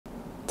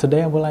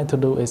Today I would like to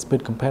do a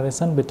speed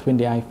comparison between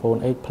the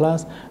iPhone 8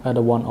 Plus,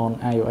 the one on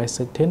iOS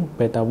 16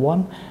 beta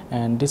 1,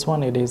 and this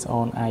one it is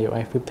on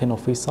iOS 15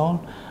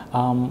 official.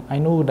 I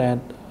know that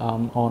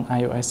on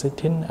iOS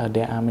 16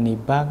 there are many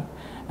bugs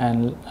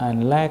and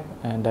lag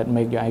and that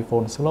make your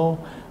iPhone slow,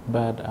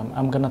 but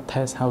I'm gonna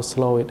test how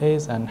slow it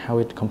is and how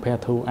it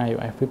compared to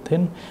iOS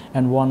 15,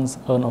 and once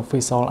an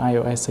official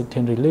iOS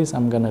 16 release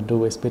I'm gonna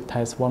do a speed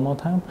test one more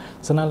time.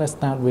 So now let's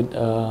start with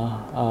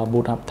a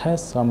boot up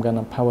test. So I'm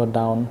gonna power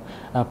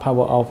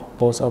off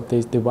both of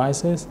these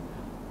devices.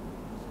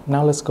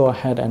 Now let's go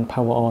ahead and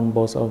power on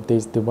both of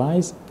these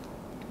devices.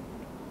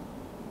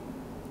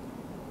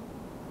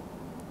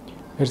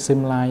 It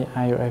seems like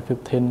iOS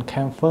 15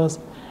 came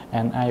first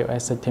and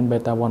iOS 16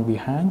 beta 1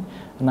 behind.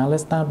 Now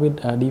let's start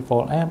with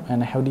default app,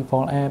 and I have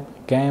default app,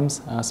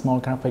 games, small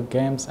graphic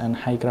games and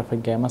high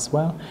graphic game as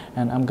well,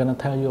 and I'm gonna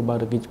tell you about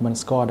the engagement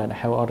score that I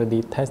have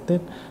already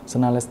tested. So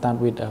now let's start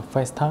with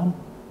FaceTime.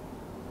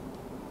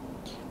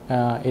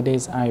 It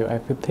is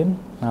iOS 15.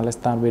 Now let's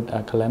start with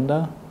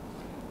calendar.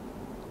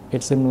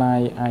 It seems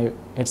like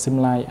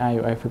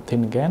iOS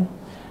 15 again.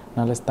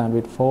 Now let's start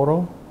with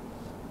photo.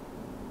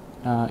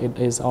 It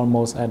is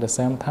almost at the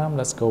same time.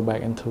 Let's go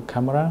back into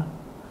camera.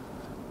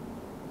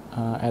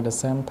 At the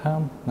same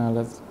time, now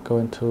let's go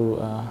into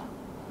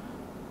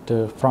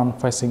the front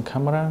facing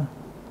camera,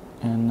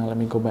 and now let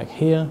me go back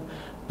here.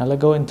 Now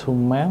let's go into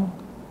mail.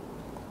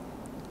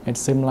 It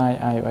seems like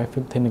iOS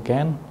 15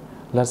 again.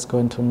 Let's go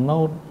into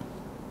note.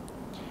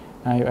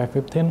 iOS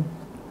 15.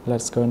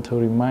 Let's go into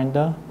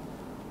reminder.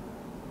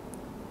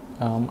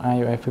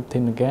 iOS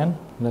 15 again.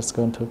 Let's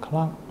go into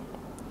clock.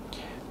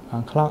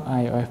 Clock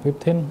iOS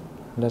 15.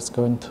 Let's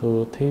go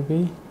into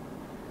TV.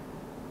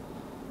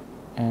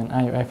 And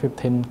iOS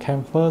 15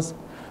 came first.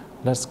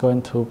 Let's go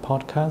into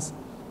podcast.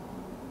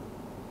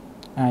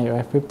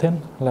 iOS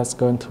 15. Let's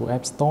go into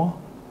App Store.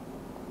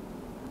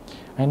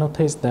 I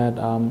noticed that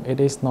it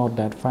is not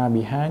that far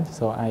behind,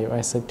 so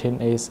iOS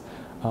 16 is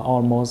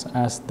almost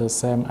as the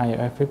same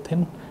iOS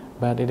 15,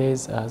 but it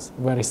is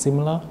very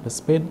similar, the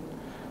speed.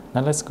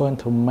 Now let's go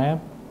into map.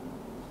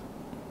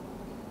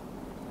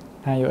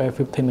 iOS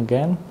 15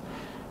 again,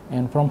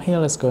 and from here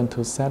let's go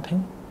into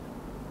setting.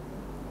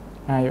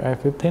 iOS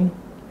 15.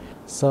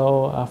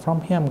 So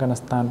from here I'm gonna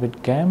start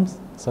with games.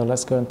 So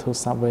let's go into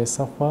Subway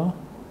Surfer,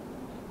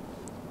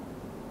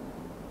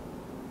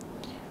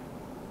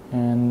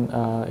 and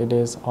it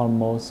is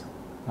almost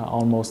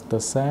the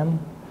same,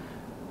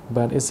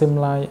 but it seems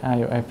like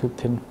iOS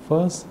 15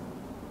 first.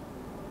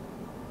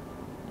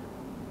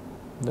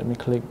 Let me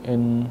click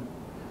in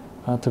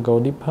to go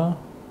deeper.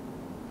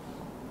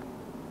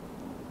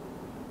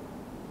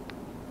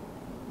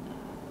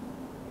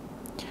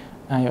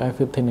 iOS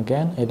 15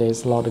 again, it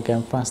is load the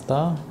game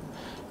faster,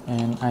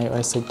 and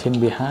iOS 16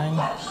 behind.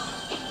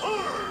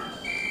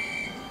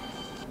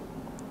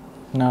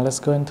 Now let's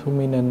go into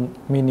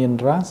Minion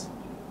Rush.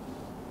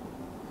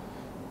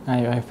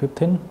 iOS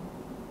 15.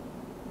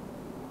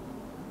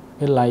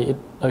 It's like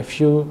a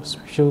few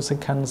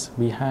seconds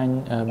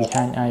behind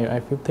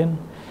iOS 15.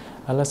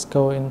 Let's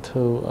go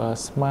into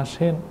Smash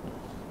Hit.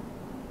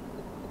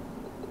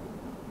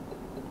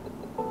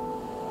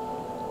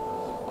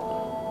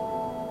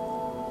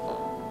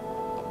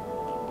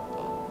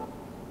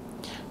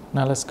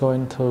 Now let's go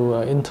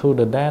into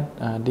the dead.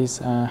 These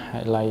are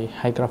like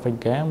high graphic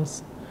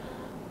games.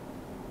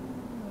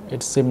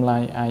 It seems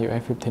like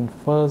iOS 15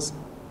 first,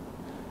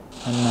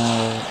 and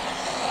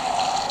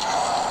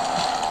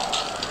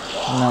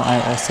now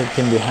iOS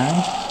 16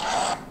 behind.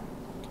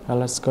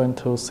 Let's go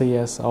into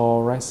CS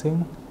or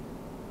Racing,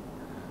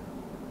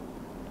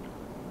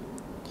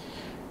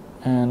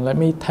 and let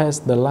me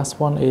test the last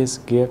one is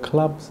Gear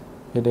Club.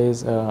 It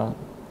is a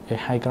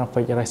high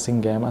graphic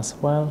racing game as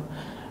well.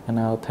 And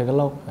I'll take a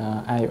look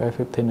iOS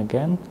 15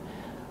 again.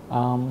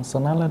 So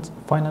now let's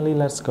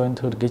go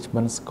into the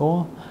engagement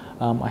score.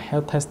 I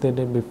have tested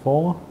it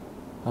before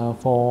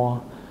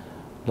so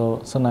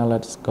now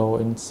let's go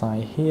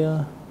inside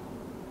here.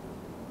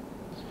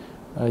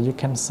 You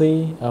can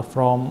see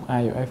from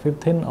iOS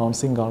 15 on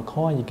single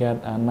core you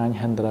get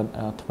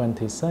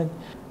 926,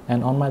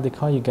 and on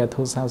multi-core you get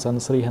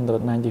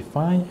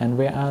 2395, and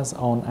whereas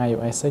on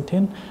iOS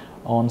 16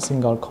 on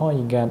single core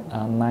you get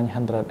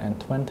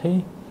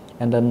 920.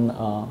 And then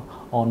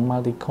on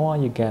multi-core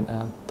you get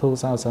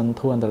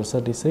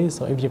 2236.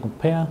 So if you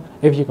compare,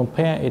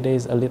 it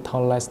is a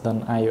little less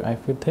than iOS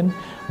 15.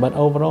 But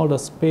overall the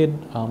speed,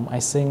 I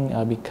think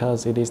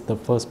because it is the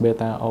first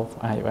beta of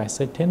iOS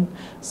 16,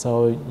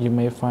 so you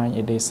may find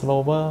it is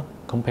slower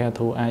compared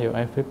to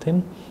iOS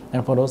 15.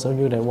 And for those of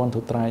you that want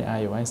to try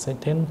iOS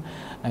 16,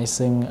 I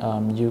think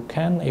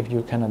if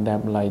you can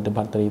adapt like the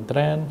battery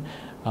drain,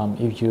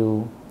 if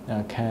you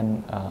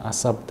can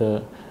accept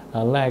the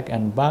lag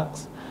and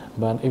bugs.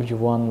 But if you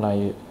want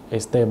like a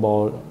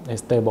stable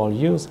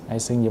use, I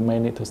think you may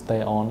need to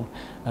stay on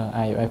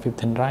iOS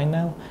 15 right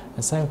now.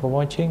 And thanks for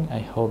watching. I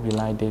hope you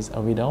like this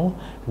video.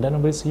 Then I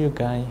will see you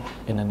guys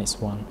in the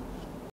next one.